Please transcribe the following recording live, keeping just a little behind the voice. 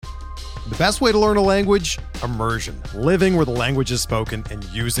The best way to learn a language? Immersion. Living where the language is spoken and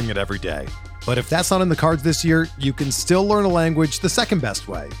using it every day. But if that's not in the cards this year, you can still learn a language the second best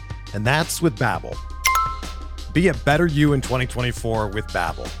way, and that's with Babbel. Be a better you in 2024 with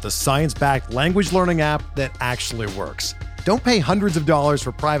Babbel, the science-backed language learning app that actually works. Don't pay hundreds of dollars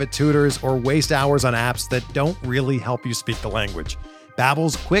for private tutors or waste hours on apps that don't really help you speak the language.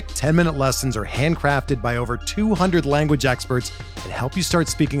 Babbel's quick 10-minute lessons are handcrafted by over 200 language experts and help you start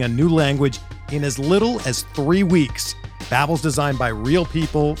speaking a new language in as little as 3 weeks. Babbel's designed by real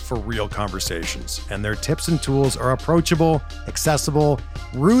people for real conversations, and their tips and tools are approachable, accessible,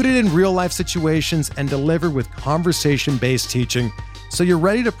 rooted in real-life situations, and delivered with conversation-based teaching, so you're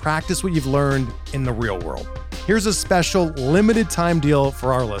ready to practice what you've learned in the real world. Here's a special limited-time deal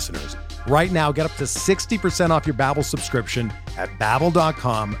for our listeners. Right now, get up to 60% off your Babbel subscription at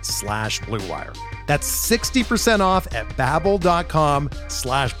babbel.com/BlueWire. That's 60% off at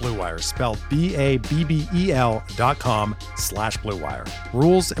babbel.com/BlueWire, spelled BABBEL.com/BlueWire.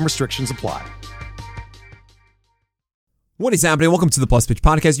 Rules and restrictions apply. What is happening? Welcome to the Plus Pitch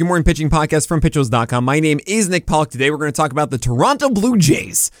Podcast, your morning pitching podcast from Pitchers.com. My name is Nick Pollock. Today, we're going to talk about the Toronto Blue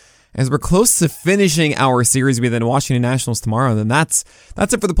Jays. As we're close to finishing our series with the Washington Nationals tomorrow, then that's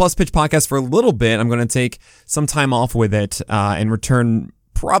it for the Plus Pitch Podcast for a little bit. I'm going to take some time off with it and return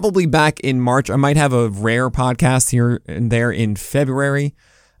probably back in March. I might have a rare podcast here and there in February.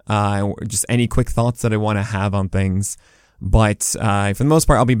 Just any quick thoughts that I want to have on things. But for the most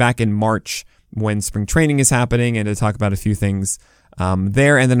part, I'll be back in March when spring training is happening and to talk about a few things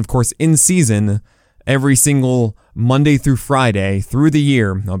there. And then, of course, in season, every single Monday through Friday through the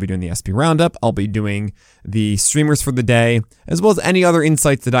year, I'll be doing the SP Roundup. I'll be doing the streamers for the day, as well as any other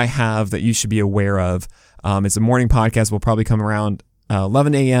insights that I have that you should be aware of. It's a morning podcast. Will probably come around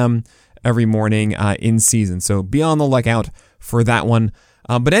 11 a.m. every morning in season. So be on the lookout for that one.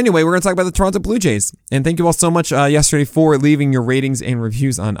 But anyway, we're going to talk about the Toronto Blue Jays. And thank you all so much yesterday for leaving your ratings and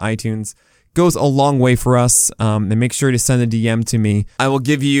reviews on iTunes. Goes a long way for us, and make sure to send a DM to me. I will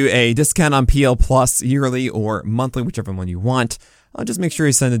give you a discount on PL Plus yearly or monthly, whichever one you want. Just make sure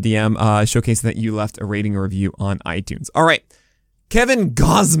you send a DM showcasing that you left a rating or review on iTunes. All right, Kevin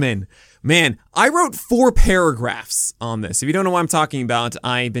Gausman. Man, I wrote 4 paragraphs on this. If you don't know what I'm talking about,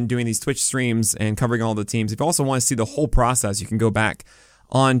 I've been doing these Twitch streams and covering all the teams. If you also want to see the whole process, you can go back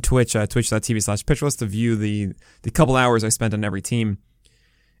on Twitch, twitch.tv/pitchlist to view the couple hours I spent on every team.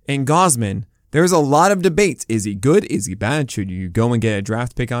 And Gausman, there's a lot of debates. Is he good? Is he bad? Should you go and get a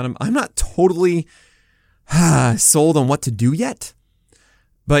draft pick on him? I'm not totally sold on what to do yet.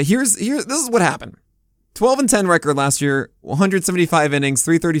 But this is what happened. 12-10 record last year, 175 innings,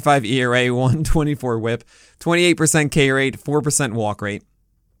 335 ERA, 124 whip, 28% K rate, 4% walk rate.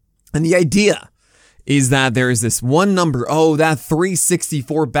 And the idea is that there is this one number. That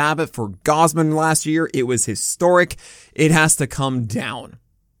 364 BABIP for Gausman last year, it was historic. It has to come down.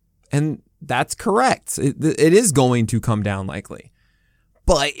 And that's correct. It is going to come down likely.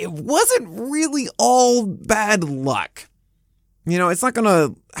 But it wasn't really all bad luck. You know, it's not going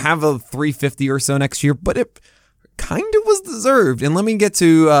to have a 350 or so next year, but it kind of was deserved. And let me get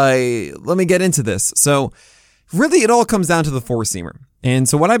into this. So really, it all comes down to the four-seamer. And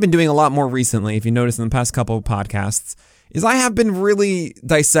so what I've been doing a lot more recently, if you notice in the past couple of podcasts, is I have been really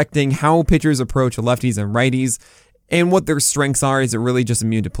dissecting how pitchers approach lefties and righties and what their strengths are. Is it really just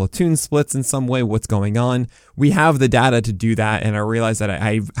immune to platoon splits in some way? What's going on? We have the data to do that, and I realize that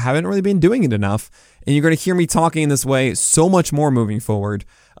I haven't really been doing it enough. And you're going to hear me talking in this way so much more moving forward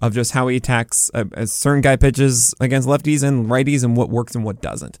of just how he attacks a certain guy pitches against lefties and righties and what works and what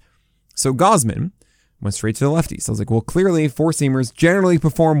doesn't. So Gausman went straight to the lefties. I was like, well, clearly four-seamers generally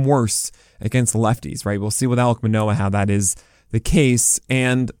perform worse against the lefties, right? We'll see with Alek Manoah how that is the case.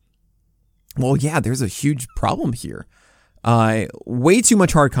 And well, yeah, there's a huge problem here. Way too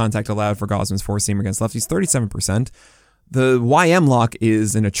much hard contact allowed for Gausman's four-seamer against lefties, 37%. The YM lock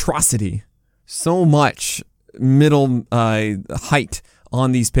is an atrocity. So much middle height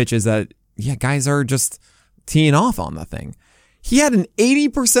on these pitches that, guys are just teeing off on the thing. He had an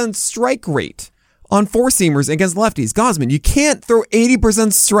 80% strike rate on four-seamers against lefties. Gausman, you can't throw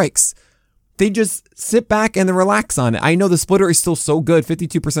 80% strikes. They just sit back and they relax on it. I know the splitter is still so good,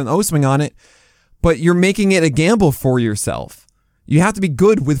 52% O-swing on it, but you're making it a gamble for yourself. You have to be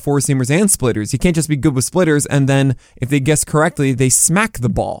good with four-seamers and splitters. You can't just be good with splitters and then, if they guess correctly, they smack the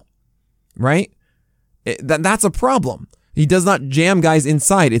ball, right? That's a problem. He does not jam guys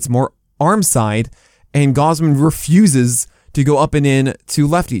inside. It's more arm side, and Gausman refuses to go up and in to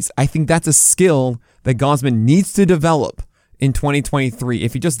lefties. I think that's a skill that Gausman needs to develop in 2023.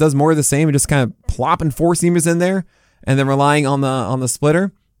 If he just does more of the same and just kind of plopping four-seamers in there and then relying on the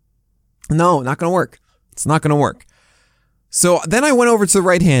splitter, No, not going to work. It's not going to work. So then I went over to the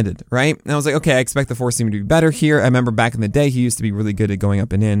right-handed, right? And I was like, okay, I expect the four-seamer to be better here. I remember back in the day, he used to be really good at going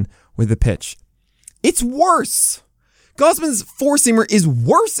up and in with the pitch. It's worse. Gausman's four-seamer is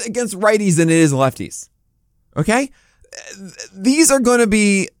worse against righties than it is lefties. Okay? These are going to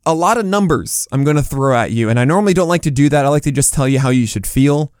be a lot of numbers I'm going to throw at you. And I normally don't like to do that. I like to just tell you how you should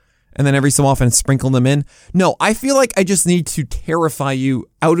feel. And then every so often sprinkle them in. No, I feel like I just need to terrify you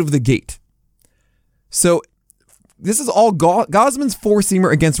out of the gate. So this is all Gausman's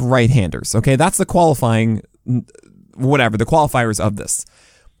four-seamer against right-handers. Okay, that's the qualifying, whatever, the qualifiers of this.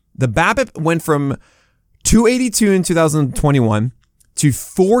 The BABIP went from 282 in 2021 to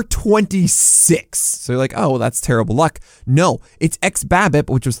 426. So you're like, oh, well, that's terrible luck. No, it's ex-BABIP,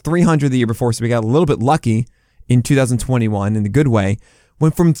 which was 300 the year before, so we got a little bit lucky in 2021 in the good way.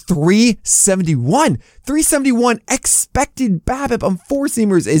 Went from 371. 371 expected BABIP on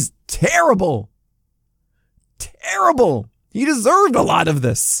four-seamers is terrible. Terrible. He deserved a lot of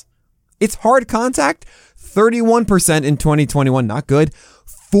this. It's hard contact, 31% in 2021, not good.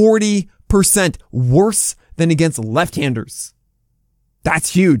 40% worse than against left-handers.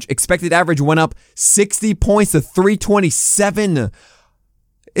 That's huge. Expected average went up 60 points to 327.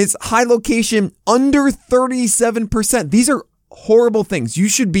 It's high location under 37%. These are horrible things. You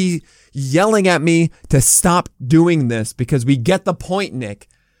should be yelling at me to stop doing this because we get the point, Nick.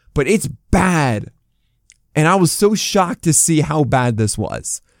 But it's bad. And I was so shocked to see how bad this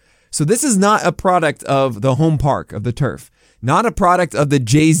was. So this is not a product of the home park, of the turf. Not a product of the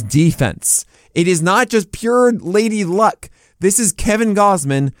Jays defense. It is not just pure lady luck. This is Kevin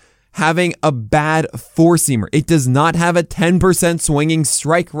Gausman having a bad four-seamer. It does not have a 10% swinging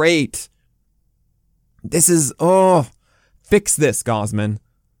strike rate. This is, fix this, Gausman.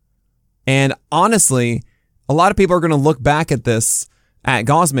 And honestly, a lot of people are going to look back at this, at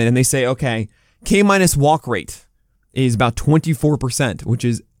Gausman, and they say, okay, K minus walk rate is about 24%, which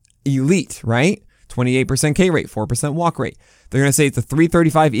is elite, right? 28% K rate, 4% walk rate. They're going to say it's a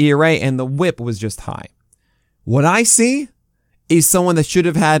 335 ERA and the whip was just high. What I see is someone that should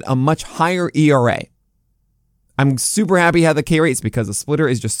have had a much higher ERA. I'm super happy he had the K rates because the splitter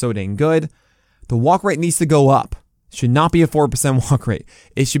is just so dang good. The walk rate needs to go up. It should not be a 4% walk rate.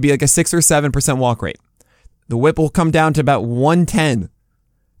 It should be like a 6 or 7% walk rate. The whip will come down to about 110.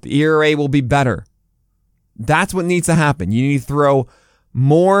 The ERA will be better. That's what needs to happen. You need to throw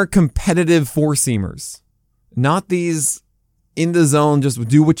more competitive four-seamers. Not these in the zone, just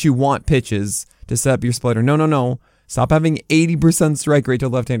do what you want pitches to set up your splitter. No. Stop having 80% strike rate to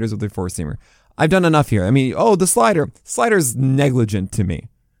left-handers with your four-seamer. I've done enough here. I mean, the slider. Slider's negligent to me.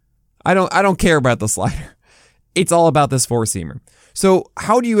 I don't care about the slider. It's all about this four-seamer. So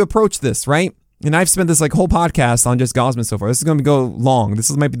how do you approach this, right? And I've spent this whole podcast on just Gausman so far. This is going to go long.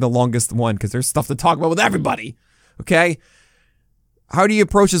 This might be the longest one because there's stuff to talk about with everybody. Okay? How do you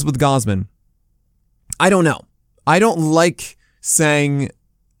approach this with Gausman? I don't know. I don't like saying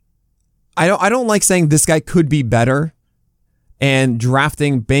this guy could be better and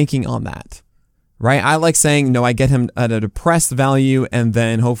banking on that. Right? I like saying, no, I get him at a depressed value and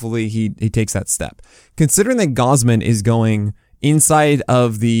then hopefully he takes that step. Considering that Gausman is going inside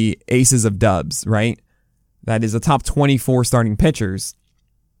of the aces of dubs, right? That is the top 24 starting pitchers.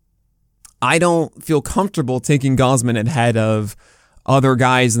 I don't feel comfortable taking Gausman ahead of other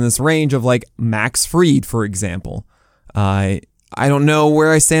guys in this range of Max Fried, for example. I don't know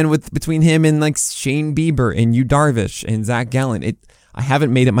where I stand between him and Shane Bieber and Yu Darvish and Zach Gallen. I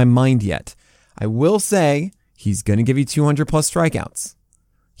haven't made up my mind yet. I will say he's going to give you 200 plus strikeouts.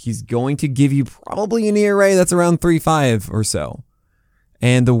 He's going to give you probably an ERA that's around 3.5 or so.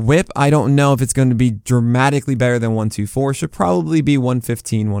 And the whip, I don't know if it's going to be dramatically better than 1.24. Should probably be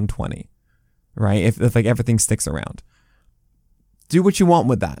 1.15, 1.20, right? If everything sticks around. Do what you want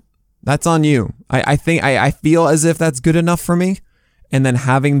with that. That's on you. I feel as if that's good enough for me. And then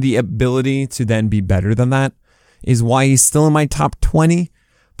having the ability to then be better than that is why he's still in my top 20.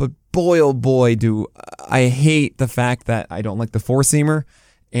 But boy, oh boy, do I hate the fact that I don't like the four-seamer.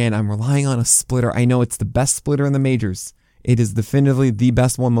 And I'm relying on a splitter. I know it's the best splitter in the majors. It is definitively the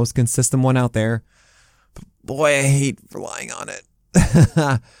best one, most consistent one out there. But boy, I hate relying on it.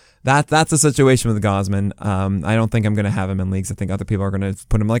 That's the situation with Gausman. I don't think I'm going to have him in leagues. I think other people are going to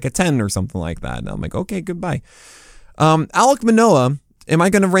put him a 10 or something like that. And I'm like, okay, goodbye. Alek Manoah, am I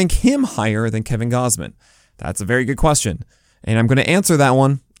going to rank him higher than Kevin Gausman? That's a very good question. And I'm going to answer that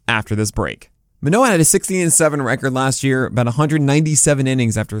one after this break. Manoah had a 16-7 record last year, about 197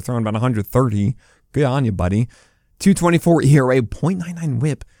 innings after throwing about 130. Good on you, buddy. 2.24 ERA, 0.99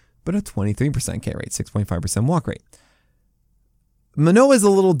 whip, but a 23% K rate, 6.5% walk rate. Manoah is a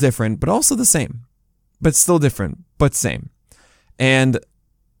little different, but also the same. But still different, but same. And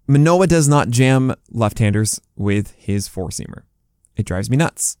Manoah does not jam left-handers with his four-seamer. It drives me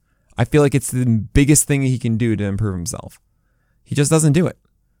nuts. I feel like it's the biggest thing he can do to improve himself. He just doesn't do it.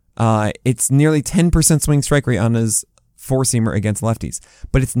 It's nearly 10% swing strike rate on his four-seamer against lefties,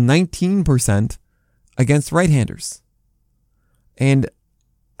 but it's 19% against right-handers. And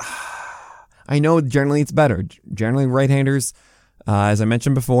I know generally it's better. Generally right-handers, as I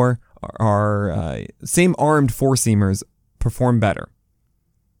mentioned before, are same armed four-seamers perform better.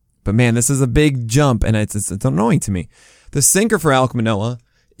 But man, this is a big jump, and it's annoying to me. The sinker for Alek Manoah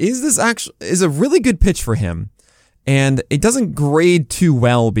is a really good pitch for him, and it doesn't grade too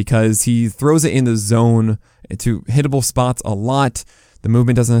well because he throws it in the zone to hittable spots a lot. The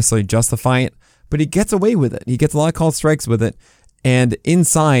movement doesn't necessarily justify it, but he gets away with it. He gets a lot of called strikes with it, and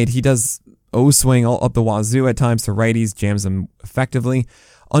inside he does O-swing all up the wazoo at times to righties, jams them effectively.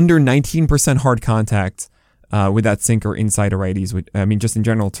 Under 19% hard contact with that sinker inside of righties, just in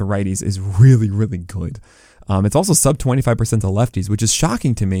general to righties, is really, really good. It's also sub 25% to lefties, which is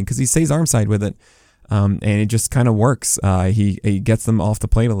shocking to me because he stays arm side with it, and it just kind of works. He gets them off the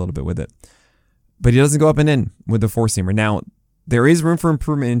plate a little bit with it. But he doesn't go up and in with the four-seamer. Now, there is room for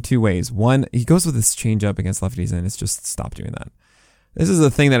improvement in two ways. One, he goes with this changeup against lefties, and it's just stop doing that. This is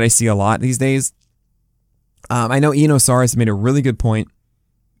a thing that I see a lot these days. I know Ian Osiris made a really good point,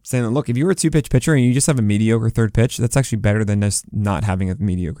 saying that, look, if you're a two-pitch pitcher and you just have a mediocre third pitch, that's actually better than just not having a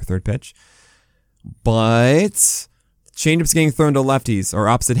mediocre third pitch. But changeups getting thrown to lefties or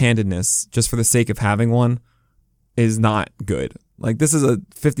opposite-handedness just for the sake of having one is not good. Like, this is a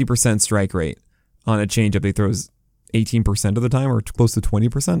 50% strike rate on a changeup he throws 18% of the time or close to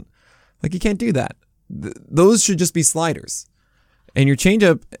 20%. Like, you can't do that. Those should just be sliders. And your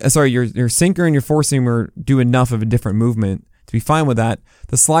changeup, your sinker and your four-seamer do enough of a different movement to be fine with that.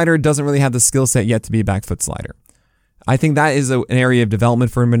 The slider doesn't really have the skill set yet to be a back foot slider. I think that is an area of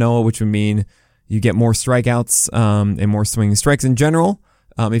development for Manoah, which would mean you get more strikeouts and more swinging strikes in general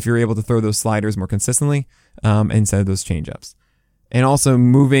if you're able to throw those sliders more consistently instead of those changeups. And also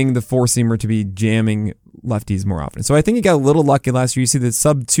moving the four-seamer to be jamming lefties more often. So I think he got a little lucky last year. You see the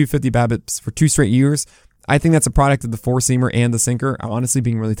sub 250 BABIPs for 2 straight years. I think that's a product of the four-seamer and the sinker honestly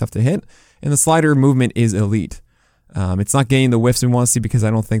being really tough to hit. And the slider movement is elite. It's not getting the whiffs we want to see because I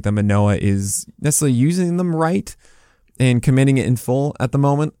don't think that Manoah is necessarily using them right and committing it in full at the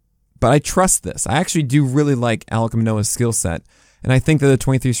moment. But I trust this. I actually do really like Alek Manoah's skill set. And I think that the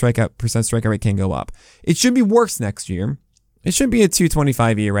 23% strikeout rate can go up. It should be worse next year. It should be a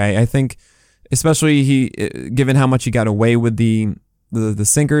 2.25 ERA. I think, especially given how much he got away with the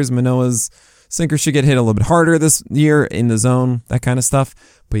sinkers, Manoah's sinker should get hit a little bit harder this year in the zone, that kind of stuff.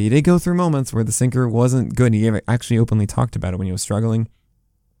 But he did go through moments where the sinker wasn't good. He actually openly talked about it when he was struggling.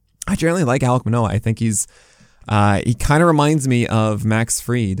 I generally like Alek Manoah. I think he kind of reminds me of Max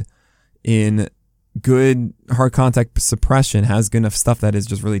Fried in good hard contact suppression, has good enough stuff that is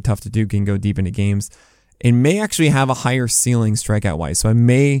just really tough to do, can go deep into games, and may actually have a higher ceiling strikeout wise. So I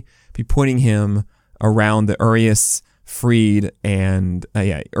may be putting him around the Urias, Fried, and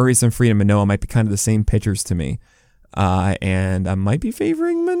Urias and Fried and Manoah might be kind of the same pitchers to me. And I might be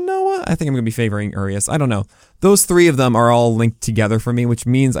favoring Manoah. I think I'm going to be favoring Urias. I don't know. Those three of them are all linked together for me, which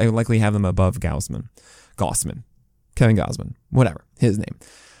means I would likely have them above Kevin Gausman, whatever his name.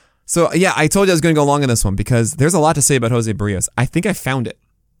 So yeah, I told you I was going to go long on this one because there's a lot to say about Jose Berrios. I think I found it.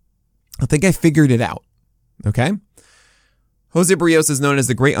 I think I figured it out. Okay? Jose Berrios is known as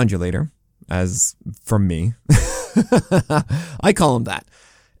the great undulator, as from me. I call him that.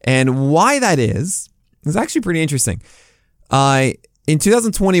 And why that is actually pretty interesting. In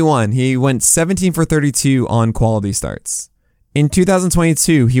 2021, he went 17 for 32 on quality starts. In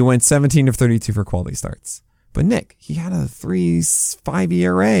 2022, he went 17 of 32 for quality starts. But Nick, he had a 3.5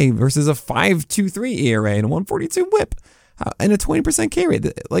 ERA versus a 5.23 ERA and a 142 whip and a 20% K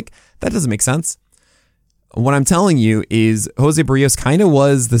rate. Like, that doesn't make sense. What I'm telling you is Jose Berrios kind of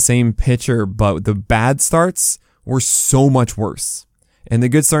was the same pitcher, but the bad starts were so much worse. And the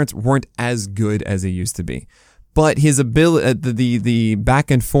good starts weren't as good as they used to be. But his ability, the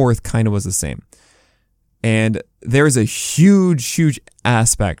back and forth kind of was the same. And there's a huge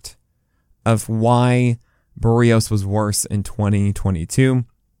aspect of why Berrios was worse in 2022.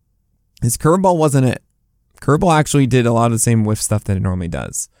 His curveball wasn't it. Curveball actually did a lot of the same whiff stuff that it normally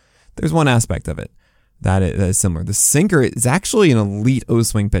does. There's one aspect of it that is similar. The sinker is actually an elite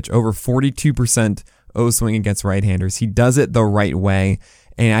O-swing pitch, over 42% O-swing against right-handers. He does it the right way,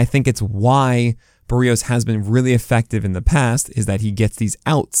 and I think it's why Berrios has been really effective in the past, is that he gets these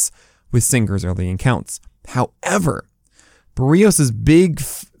outs with sinkers early in counts. However, Berrios' big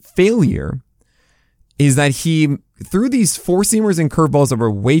failure is that he threw these four-seamers and curveballs that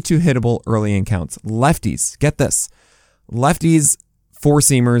were way too hittable early in counts. Lefties, get this. Lefties,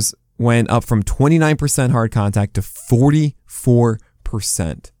 four-seamers went up from 29% hard contact to 44%.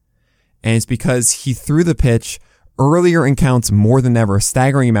 And it's because he threw the pitch earlier in counts more than ever, a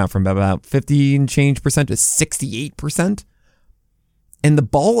staggering amount from about 50 and change percent to 68%. And the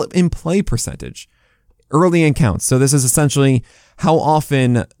ball in play percentage early in counts. So this is essentially how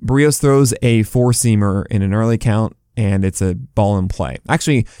often Berrios throws a four-seamer in an early count and it's a ball in play.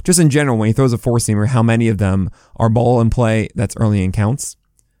 Actually, just in general, when he throws a four-seamer, how many of them are ball in play that's early in counts?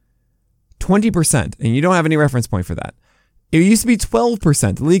 20%. And you don't have any reference point for that. It used to be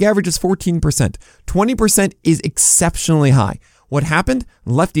 12%. The league average is 14%. 20% is exceptionally high. What happened?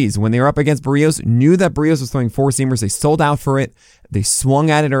 Lefties, when they were up against Berrios, knew that Berrios was throwing four-seamers. They sold out for it. They swung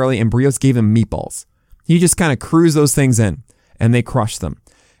at it early, and Berrios gave them meatballs. He just kind of cruised those things in, and they crushed them.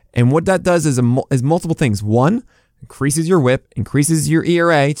 And what that does is multiple things. One, increases your whip, increases your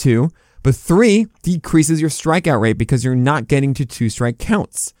ERA, 2. But 3, decreases your strikeout rate because you're not getting to 2-strike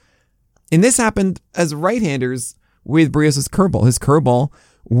counts. And this happened as right-handers with Berrios' curveball. His curveball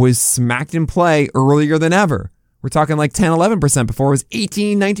was smacked in play earlier than ever. We're talking like 10, 11% before it was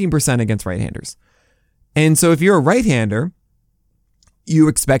 18, 19% against right-handers. And so if you're a right-hander, you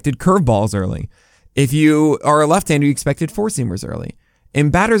expected curveballs early. If you are a left-hander, you expected four-seamers early.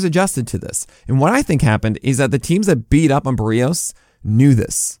 And batters adjusted to this. And what I think happened is that the teams that beat up on Berrios knew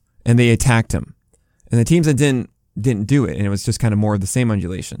this, and they attacked him. And the teams that didn't do it, and it was just kind of more of the same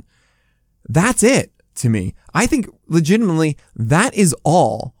undulation. That's it to me. I think legitimately that is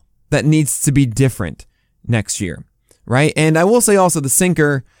all that needs to be different next year, right? And I will say also the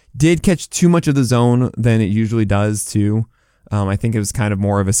sinker did catch too much of the zone than it usually does too. I think it was kind of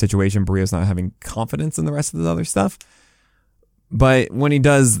more of a situation Berrios not having confidence in the rest of the other stuff. But when he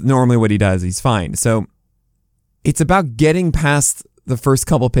does normally what he does, he's fine. So it's about getting past the first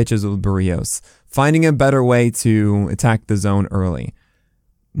couple pitches with Berrios, finding a better way to attack the zone early.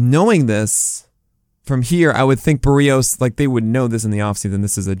 Knowing this, from here, I would think Berrios, like they would know this in the offseason,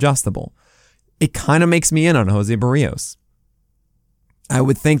 this is adjustable. It kind of makes me in on Jose Berrios. I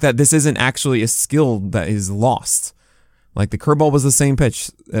would think that this isn't actually a skill that is lost. Like the curveball was the same pitch,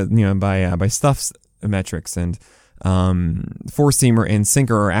 by Stuff's metrics, and four-seamer and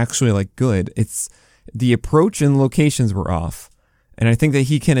sinker are actually like good. It's the approach and locations were off, and I think that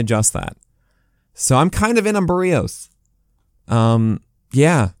he can adjust that. So I'm kind of in on Berrios.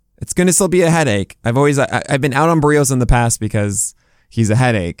 Yeah, it's going to still be a headache. I've been out on Berrios in the past because he's a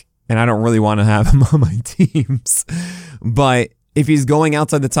headache, and I don't really want to have him on my teams. But if he's going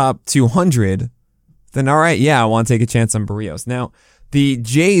outside the top 200, then all right, yeah, I want to take a chance on Berrios. Now, the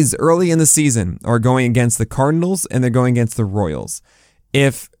Jays early in the season are going against the Cardinals, and they're going against the Royals.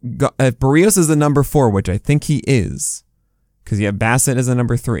 If Berrios is the number 4, which I think he is, because you have Bassett as the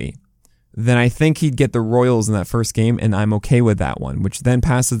number 3, then I think he'd get the Royals in that first game, and I'm okay with that one, which then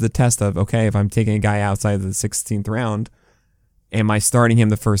passes the test of, okay, if I'm taking a guy outside of the 16th round, am I starting him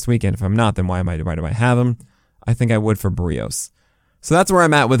the first weekend? If I'm not, then why do I have him? I think I would for Berrios. So that's where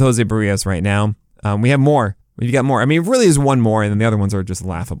I'm at with Jose Berrios right now. We have more. We've got more. I mean, it really is one more, and then the other ones are just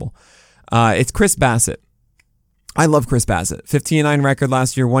laughable. It's Chris Bassett. I love Chris Bassett. 15-9 record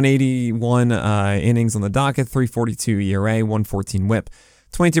last year, 181 innings on the docket, 342 ERA, 114 whip,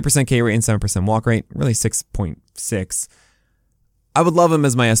 22% K rate and 7% walk rate, really 6.6. I would love him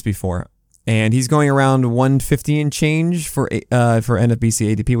as my SB4. And he's going around 150 and change for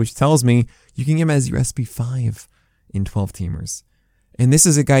NFBC ADP, which tells me you can get him as your SB5 in 12-teamers. And this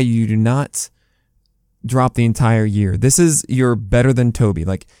is a guy you do not drop the entire year. This is your better than Toby.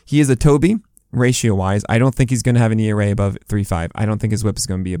 Like, he is a Toby ratio-wise. I don't think he's going to have an ERA above 3.5. I don't think his whip is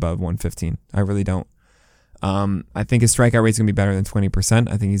going to be above 115. I really don't. I think his strikeout rate is going to be better than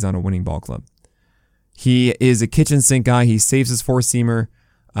 20%. I think he's on a winning ball club. He is a kitchen sink guy. He saves his four-seamer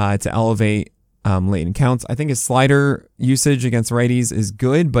to elevate late in counts. I think his slider usage against righties is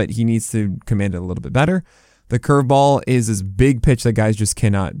good, but he needs to command it a little bit better. The curveball is this big pitch that guys just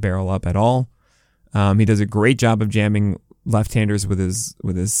cannot barrel up at all. He does a great job of jamming left-handers with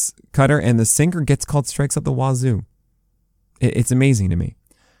his cutter, and the sinker gets called strikes up the wazoo. It's amazing to me.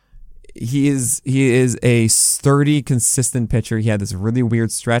 He is a sturdy, consistent pitcher. He had this really weird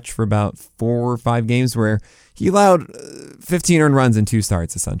stretch for about 4 or 5 games where he allowed 15 earned runs in 2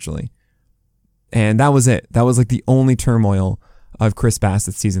 starts, essentially. And that was it. That was like the only turmoil of Chris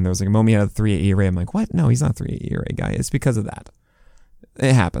Bassett's season. There was like a moment he had a 3.8 ERA. I'm like, what? No, he's not a 3.8 ERA guy. It's because of that.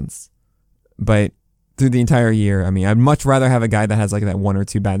 It happens. But through the entire year, I mean, I'd much rather have a guy that has like that 1 or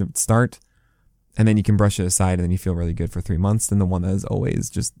 2 bad start and then you can brush it aside, and then you feel really good for 3 months, than the one that is always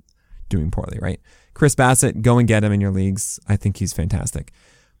just doing poorly, right? Chris Bassett, go and get him in your leagues. I think he's fantastic.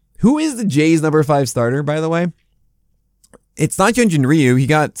 Who is the Jays' number 5 starter, by the way? It's not Hyunjin Ryu. He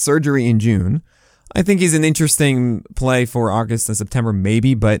got surgery in June. I think he's an interesting play for August and September,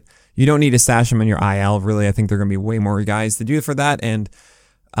 maybe, but you don't need to stash him in your IL, really. I think there are going to be way more guys to do it for that. And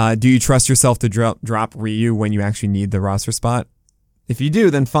do you trust yourself to drop Ryu when you actually need the roster spot? If you do,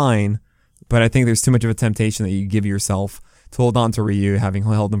 then fine. But I think there's too much of a temptation that you give yourself to hold on to Ryu, having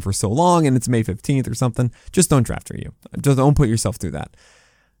held him for so long, and it's May 15th or something. Just don't draft Ryu. Just don't put yourself through that.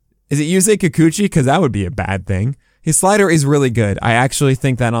 Is it Yusei Kikuchi? Because that would be a bad thing. His slider is really good. I actually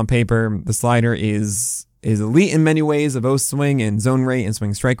think that on paper, the slider is elite in many ways of O-swing and zone rate and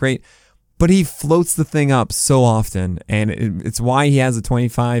swing strike rate, but he floats the thing up so often, and it's why he has a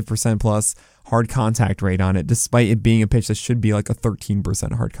 25% plus hard contact rate on it, despite it being a pitch that should be like a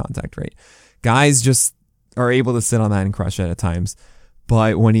 13% hard contact rate. Guys just are able to sit on that and crush it at times,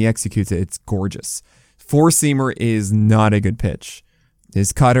 but when he executes it, it's gorgeous. Four-seamer is not a good pitch.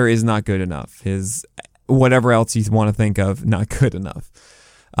 His cutter is not good enough. His whatever else you want to think of, not good enough.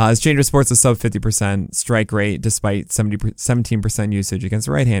 His change of sports is sub 50% strike rate, despite 17% usage against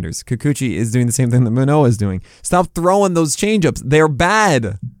right-handers. Kikuchi is doing the same thing that Manoah is doing. Stop throwing those changeups. They're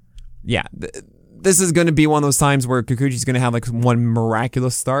bad. Yeah, this is going to be one of those times where Kikuchi's going to have like one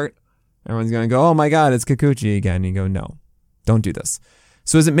miraculous start. Everyone's going to go, oh my God, it's Kikuchi again. And you go, no, don't do this.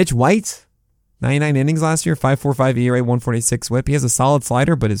 So is it Mitch White? 99 innings last year, 5.45 ERA, 146 whip. He has a solid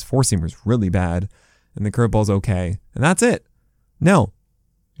slider, but his four-seamer is really bad. And the curveball's okay. And that's it. No,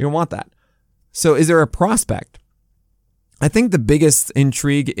 you don't want that. So is there a prospect? I think the biggest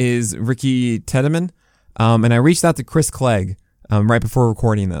intrigue is Ricky Tiedemann. And I reached out to Chris Clegg right before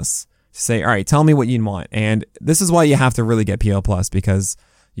recording this to say, all right, tell me what you want. And this is why you have to really get PL Plus, because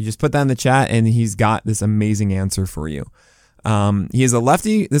you just put that in the chat and he's got this amazing answer for you. He is a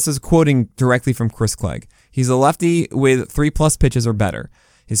lefty. This is quoting directly from Chris Clegg. He's a lefty with 3+ pitches or better.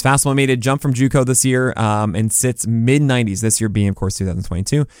 His fastball made a jump from JUCO this year and sits mid-90s. This year being, of course,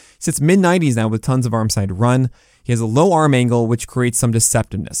 2022. He sits mid-90s now with tons of arm side run. He has a low arm angle, which creates some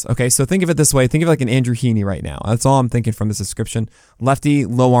deceptiveness. Okay, so think of it this way. Think of it like an Andrew Heaney right now. That's all I'm thinking from this description. Lefty,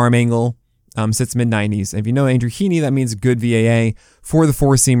 low arm angle, sits mid-90s. If you know Andrew Heaney, that means good VAA for the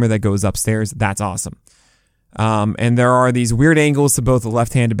four-seamer that goes upstairs. That's awesome. And there are these weird angles to both the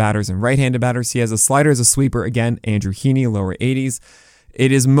left-handed batters and right-handed batters. He has a slider as a sweeper. Again, Andrew Heaney, lower 80s.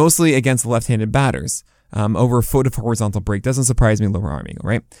 It is mostly against the left-handed batters. Over a foot of horizontal break. Doesn't surprise me, lower arm angle,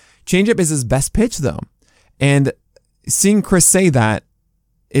 right? Changeup is his best pitch, though. And seeing Chris say that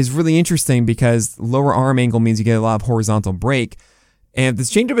is really interesting because lower arm angle means you get a lot of horizontal break. And if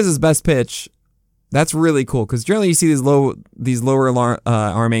this changeup is his best pitch, that's really cool because generally you see these lower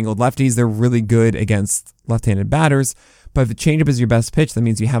arm angled lefties. They're really good against left-handed batters. But if the changeup is your best pitch, that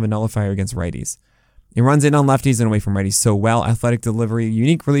means you have a nullifier against righties. He runs in on lefties and away from righties so well. Athletic delivery,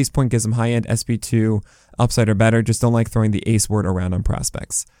 unique release point gives him high-end SP2, upside or better. Just don't like throwing the ace word around on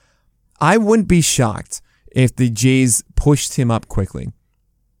prospects. I wouldn't be shocked if the Jays pushed him up quickly.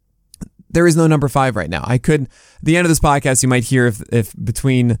 There is no number 5 right now. At the end of this podcast, you might hear if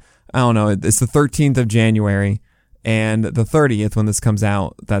between, I don't know, it's the 13th of January and the 30th when this comes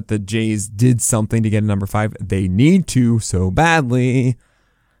out, that the Jays did something to get a number 5. They need to so badly.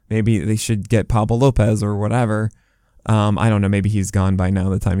 Maybe they should get Pablo Lopez or whatever. I don't know. Maybe he's gone by now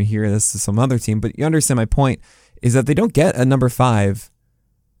the time you hear this to some other team. But you understand my point is that they don't get a number 5.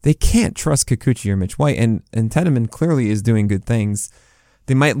 They can't trust Kikuchi or Mitch White. And Tiedemann clearly is doing good things.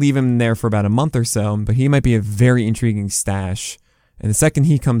 They might leave him there for about a month or so, but he might be a very intriguing stash. And the second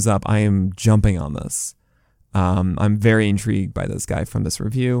he comes up, I am jumping on this. I'm very intrigued by this guy from this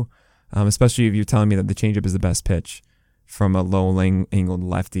review, especially if you're telling me that the changeup is the best pitch from a low-angled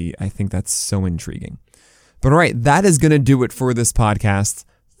lefty. I think that's so intriguing. But all right, that is going to do it for this podcast.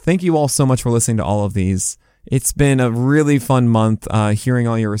 Thank you all so much for listening to all of these. It's been a really fun month hearing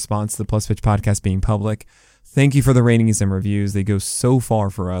all your response to the Plus Pitch podcast being public. Thank you for the ratings and reviews. They go so far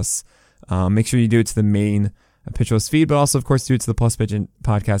for us. Make sure you do it to the main Pitch List feed, but also, of course, do it to the Plus Pitch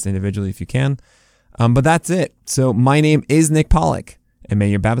podcast individually if you can. But that's it. So my name is Nick Pollock, and may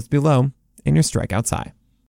your BABIPs be low and your strikeouts high.